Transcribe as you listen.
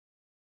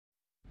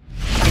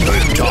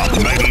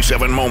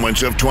7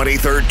 moments of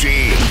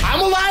 2013. I'm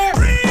a liar?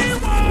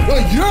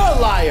 Well, you're a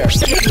liar.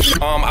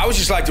 I would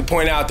just like to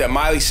point out that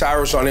Miley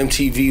Cyrus on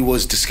MTV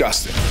was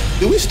disgusting.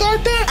 Did we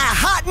start that?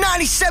 At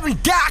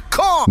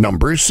hot97.com.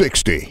 Number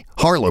 60,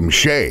 Harlem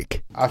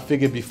Shake. I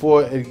figured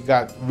before it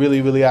got really,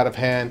 really out of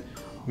hand,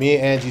 me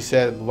and Angie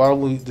said, why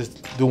don't we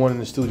just do one in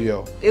the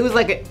studio? It was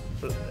like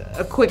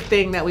a quick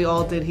thing that we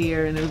all did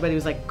here, and everybody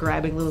was like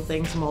grabbing little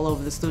things from all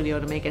over the studio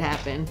to make it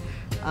happen.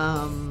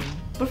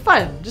 But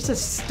fun, just a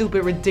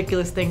stupid,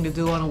 ridiculous thing to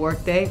do on a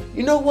work day.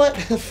 You know what?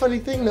 Funny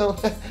thing though,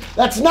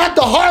 that's not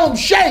the Harlem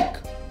Shake.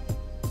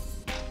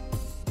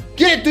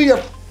 Get it through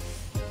your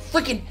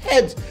freaking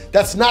heads.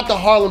 That's not the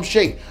Harlem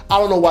Shake. I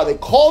don't know why they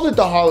called it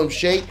the Harlem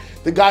Shake.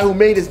 The guy who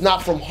made it's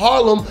not from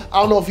Harlem.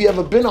 I don't know if he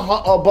ever been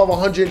above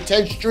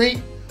 110th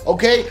Street.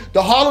 Okay,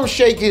 the Harlem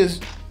Shake is.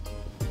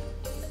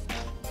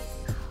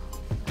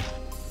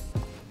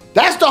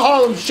 That's the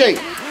Harlem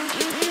Shake.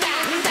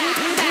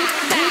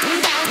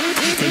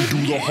 And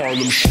do the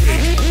Harlem Shake.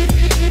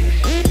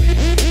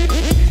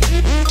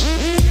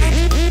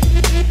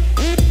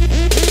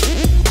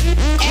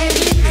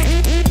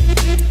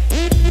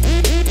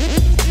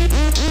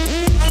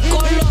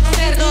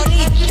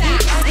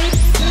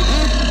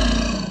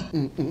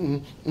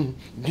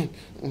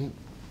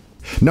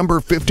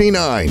 Number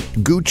 59,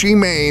 Gucci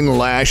Mane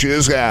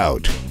lashes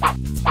out.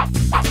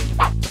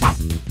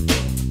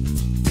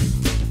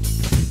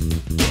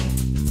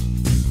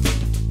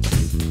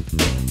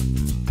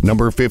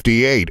 Number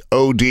 58,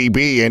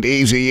 ODB and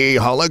Eazy-E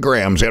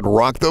holograms at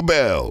Rock the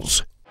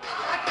Bells.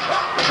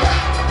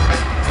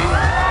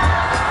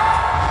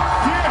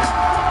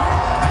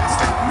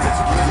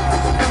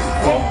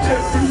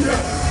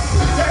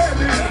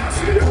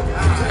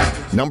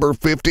 Number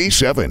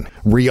 57,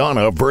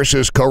 Rihanna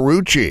versus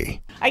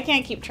Karrueche. I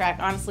can't keep track,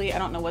 honestly. I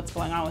don't know what's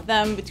going on with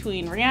them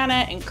between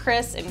Rihanna and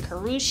Chris and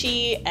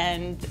Karrueche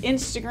and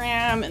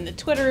Instagram and the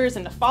Twitters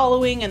and the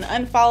following and the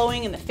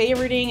unfollowing and the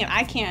favoriting, and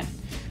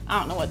I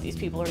don't know what these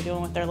people are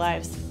doing with their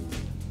lives.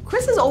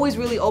 Chris is always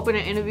really open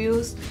in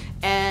interviews,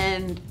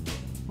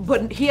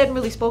 but he hadn't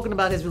really spoken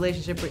about his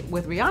relationship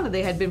with Rihanna.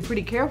 They had been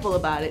pretty careful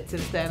about it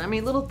since then. I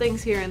mean, little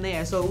things here and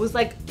there. So it was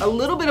like a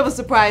little bit of a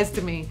surprise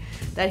to me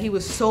that he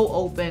was so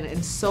open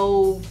and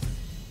so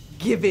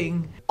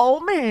giving. Oh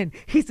man,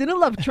 he's in a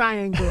love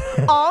triangle.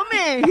 Oh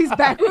man, he's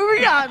back with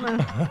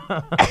Rihanna.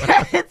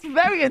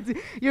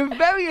 You're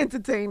very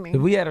entertaining.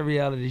 If we had a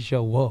reality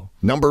show, whoa.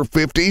 Number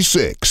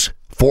 56,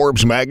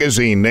 Forbes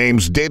magazine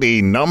names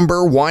Diddy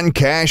 #1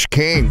 cash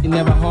king. You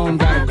never home,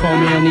 gotta call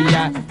me on the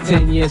yacht.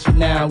 10 years from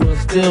now, we'll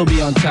still be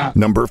on top.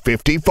 Number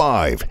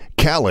 55,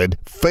 Khaled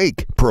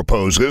fake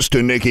proposes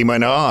to Nicki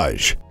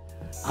Minaj.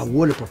 I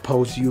would have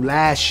proposed to you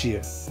last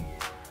year.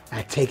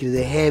 I take it to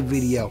the head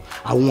video.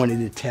 I wanted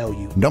to tell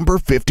you. Number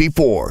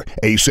 54,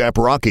 A$AP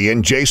Rocky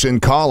and Jason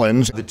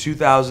Collins. The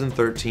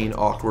 2013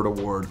 Awkward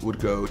Award would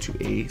go to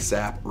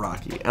A$AP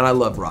Rocky, and I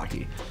love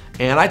Rocky.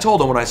 And I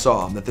told him when I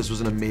saw him that this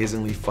was an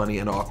amazingly funny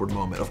and awkward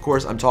moment. Of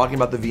course, I'm talking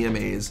about the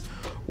VMAs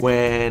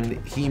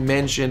when he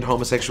mentioned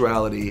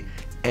homosexuality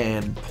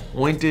and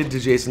pointed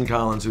to Jason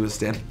Collins, who was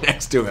standing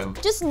next to him.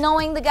 Just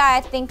knowing the guy, I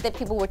think that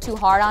people were too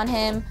hard on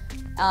him.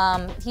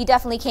 He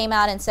definitely came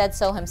out and said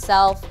so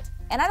himself.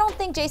 And I don't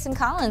think Jason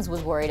Collins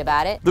was worried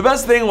about it. The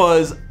best thing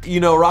was, you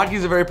know,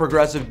 Rocky's a very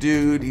progressive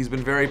dude. He's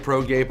been very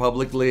pro-gay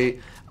publicly.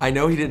 I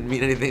know he didn't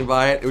mean anything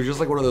by it. It was just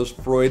like one of those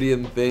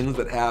Freudian things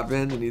that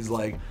happened. And he's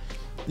like,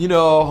 you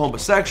know,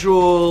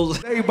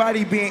 homosexuals.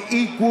 Everybody being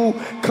equal,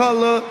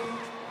 color,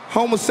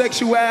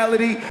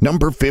 homosexuality.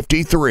 Number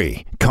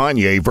 53,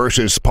 Kanye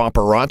versus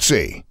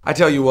paparazzi. I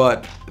tell you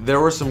what, there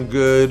were some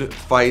good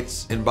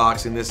fights in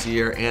boxing this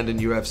year and in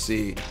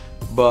UFC,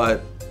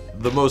 but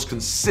the most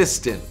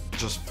consistent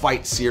just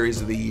fight series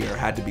of the year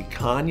had to be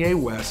Kanye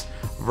West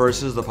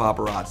versus the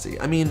paparazzi.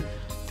 I mean,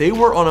 they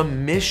were on a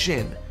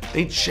mission.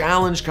 They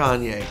challenged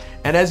Kanye.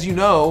 And as you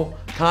know,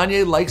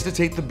 Kanye likes to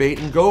take the bait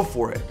and go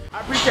for it. I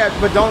appreciate it,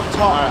 but don't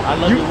talk. Right, I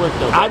love your work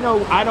though. I know,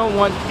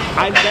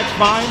 that's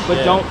fine,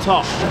 but don't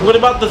talk. What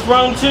about the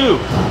Throne 2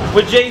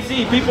 with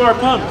Jay-Z? People are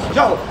pumped.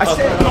 Yo, I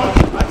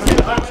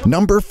said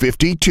Number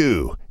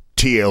 52,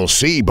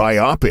 TLC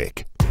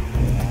biopic.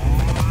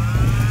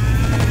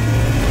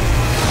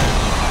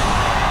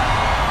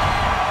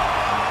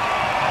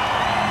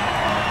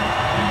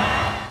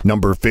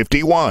 Number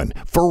 51,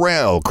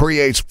 Pharrell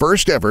creates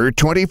first ever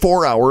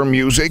 24-hour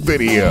music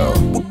video.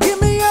 Well, give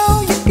me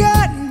all you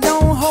got and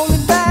don't hold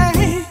it back.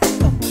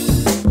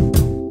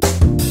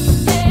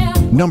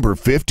 Number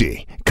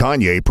 50,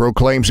 Kanye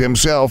proclaims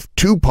himself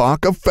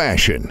Tupac of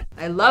fashion.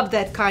 I love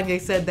that Kanye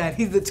said that.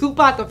 He's the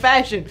Tupac of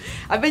fashion.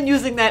 I've been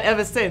using that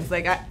ever since.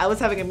 Like, I was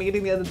having a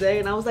meeting the other day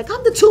and I was like,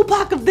 I'm the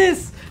Tupac of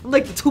this. I'm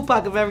like the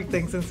Tupac of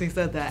everything since he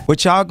said that.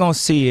 What y'all gonna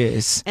see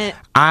is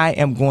I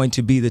am going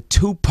to be the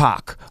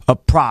Tupac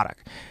of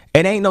product.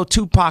 It ain't no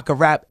Tupac of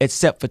rap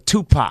except for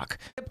Tupac.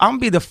 I'm gonna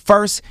be the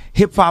first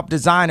hip hop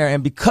designer,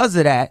 and because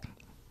of that,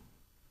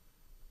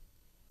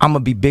 I'm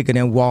gonna be bigger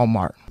than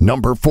Walmart.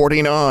 Number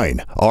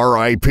 49,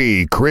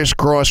 R.I.P.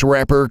 crisscross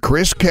rapper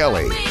Chris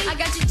Kelly. I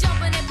got you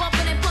jumping and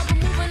bumping and pumping,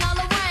 moving all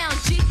around.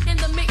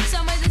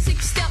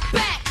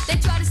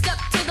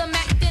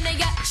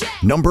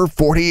 Number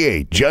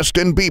 48,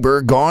 Justin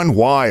Bieber Gone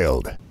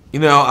Wild.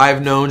 You know,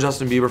 I've known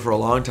Justin Bieber for a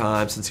long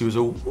time, since he was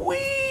a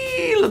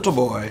wee little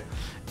boy.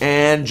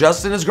 And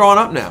Justin is growing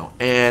up now,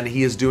 and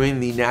he is doing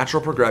the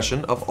natural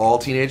progression of all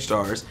teenage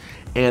stars,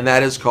 and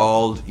that is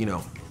called, you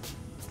know,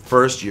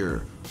 first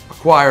you're a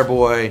choir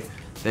boy,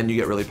 then you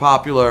get really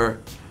popular,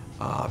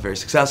 very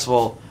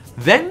successful,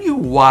 then you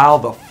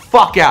wild the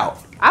fuck out.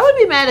 I would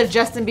be mad if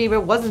Justin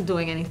Bieber wasn't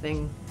doing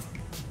anything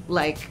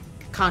like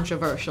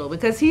controversial,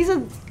 because he's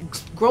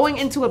growing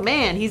into a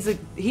man. He's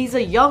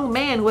a young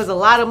man who has a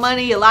lot of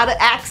money, a lot of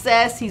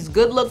access. He's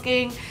good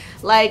looking.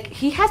 Like,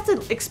 he has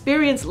to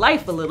experience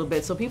life a little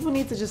bit. So people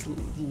need to just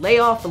lay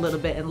off a little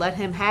bit and let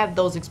him have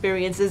those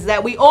experiences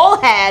that we all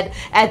had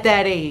at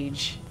that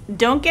age.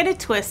 Don't get it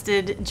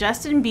twisted.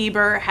 Justin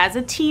Bieber has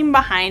a team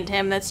behind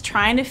him that's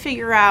trying to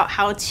figure out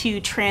how to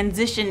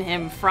transition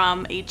him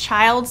from a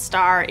child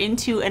star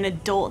into an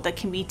adult that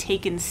can be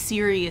taken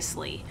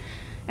seriously.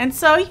 And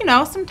so, you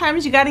know,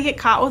 sometimes you got to get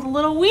caught with a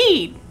little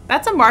weed.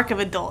 That's a mark of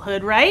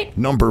adulthood, right?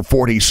 Number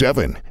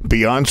 47,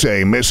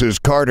 Beyonce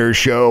Mrs. Carter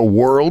Show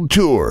World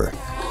Tour.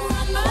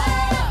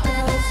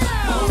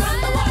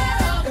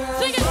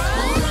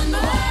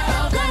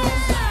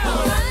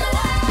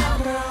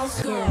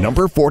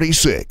 Number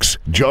 46,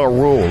 Ja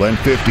Rule and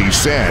 50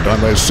 Cent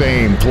on the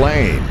same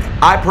plane.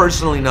 I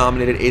personally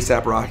nominated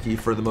A$AP Rocky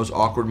for the most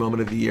awkward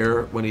moment of the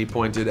year when he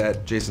pointed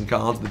at Jason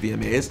Collins at the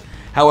VMAs.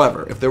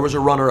 However, if there was a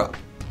runner-up,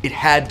 it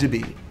had to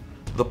be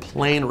the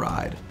plane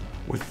ride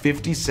with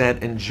 50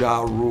 Cent and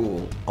Ja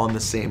Rule on the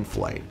same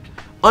flight.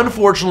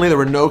 Unfortunately, there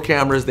were no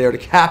cameras there to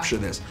capture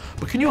this,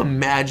 but can you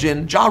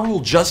imagine? Ja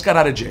Rule just got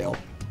out of jail.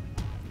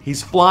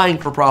 He's flying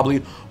for probably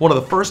one of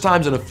the first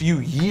times in a few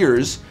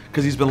years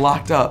because he's been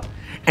locked up.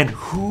 And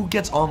who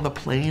gets on the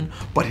plane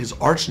but his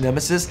arch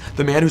nemesis,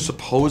 the man who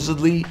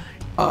supposedly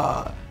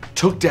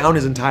took down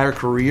his entire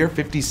career,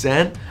 50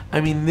 Cent? I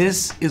mean,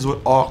 this is what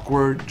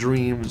awkward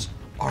dreams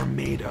are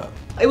made of.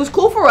 It was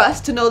cool for us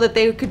to know that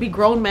they could be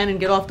grown men and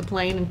get off the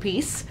plane in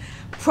peace.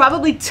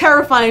 Probably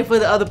terrifying for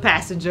the other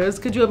passengers.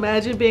 Could you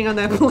imagine being on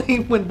that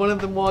plane when one of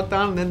them walked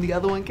on and then the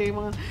other one came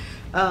on?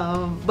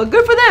 But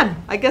good for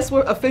them. I guess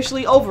we're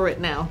officially over it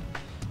now.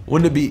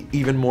 Wouldn't it be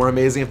even more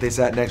amazing if they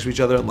sat next to each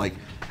other and like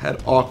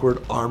had awkward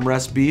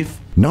armrest beef?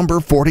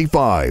 Number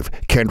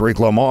 45, Kendrick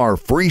Lamar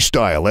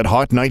Freestyle at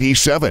Hot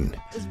 97.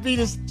 This beat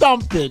is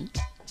thumping.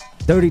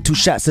 32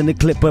 shots in the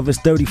clip of his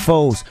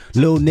 34s.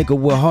 Little nigga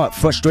with heart,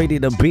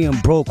 frustrated of being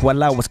broke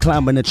while I was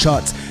climbing the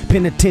charts.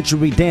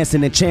 Penitentiary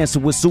dancing and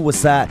chancing with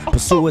suicide.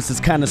 Pursuers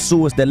is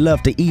connoisseurs that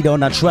love to eat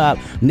on our tribe.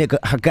 Nigga,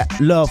 I got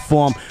love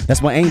for him.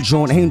 That's my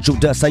angel and angel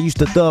dust. I used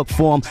to thug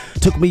for him.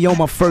 Took me on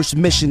my first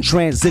mission,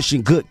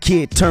 transition. Good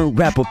kid, turn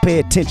rapper, pay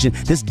attention.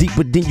 This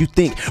deeper than you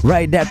think.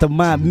 Right after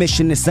my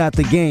mission inside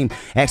the game.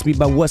 Asked me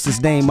about what's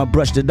his name. I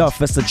brushed it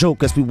off as a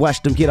joke as we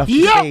watched him get off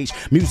the stage.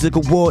 Music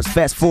awards,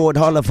 fast forward,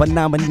 all of our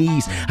nominees.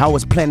 I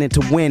was planning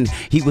to win.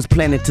 He was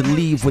planning to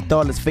leave with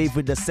all his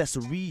favorite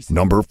accessories.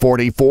 Number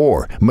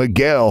 44,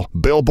 Miguel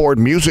Billboard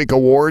Music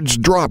Awards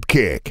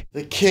Dropkick.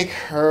 The kick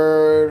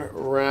heard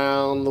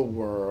around the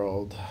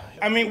world.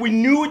 I mean, we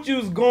knew what you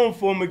was going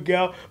for,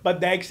 Miguel,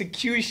 but the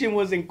execution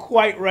wasn't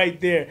quite right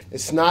there.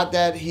 It's not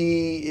that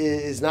he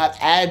is not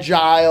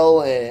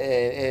agile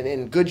and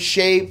in good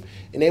shape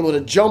and able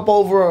to jump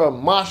over a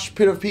mosh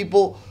pit of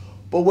people,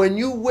 but when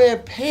you wear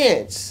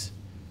pants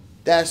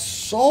that's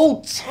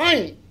so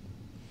tight,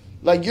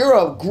 like you're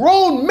a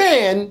grown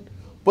man,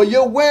 but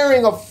you're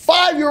wearing a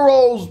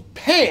 5-year-old's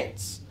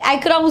pants. I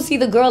could almost see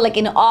the girl like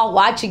in awe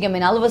watching him,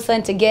 and all of a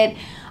sudden to get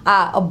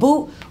a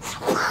boot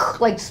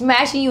like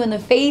smashing you in the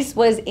face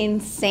was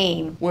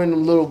insane. Wearing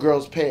them little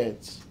girl's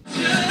pants.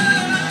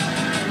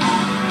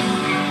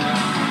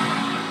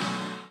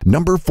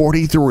 Number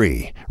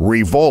 43,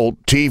 Revolt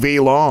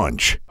TV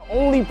launch. The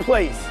only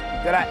place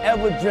that I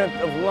ever dreamt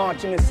of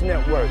launching this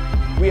network.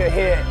 We are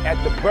here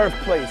at the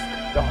birthplace,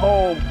 the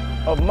home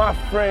of my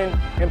friend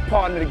and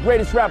partner, the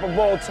greatest rapper of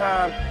all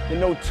time, the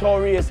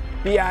notorious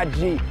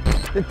B.I.G.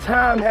 The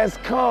time has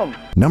come.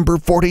 Number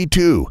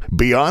 42,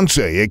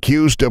 Beyonce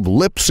accused of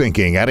lip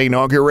syncing at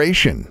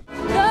inauguration.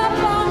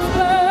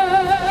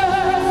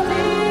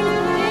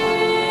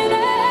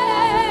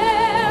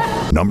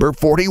 Number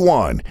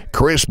 41,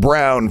 Chris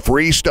Brown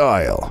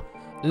Freestyle.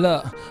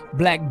 Look,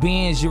 black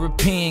beans,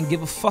 European,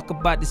 give a fuck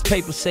about this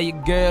paper. Say your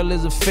girl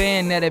is a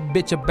fan, now that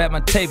bitch up at my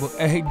table.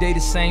 Every day the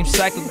same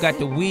cycle, got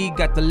the weed,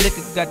 got the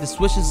liquor, got the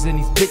swishers, and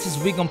these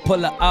bitches, we gon' pull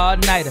her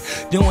all-nighter.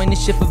 Doing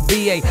this shit for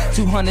VA,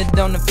 200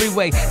 on the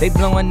freeway. They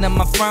blowing up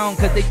my phone,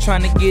 cause they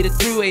tryna get it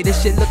through.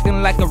 This shit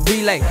looking like a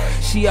relay.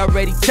 She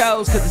already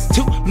chose, cause it's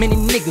too many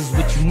niggas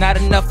with you, not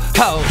enough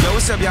hoes. Yo,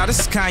 what's up, y'all? This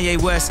is Kanye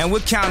West, and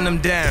we're counting them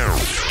down.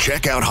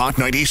 Check out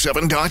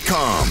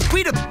Hot97.com.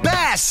 We the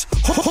best!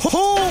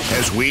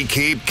 As we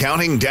keep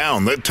counting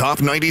down the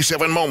top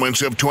 97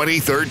 moments of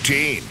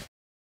 2013.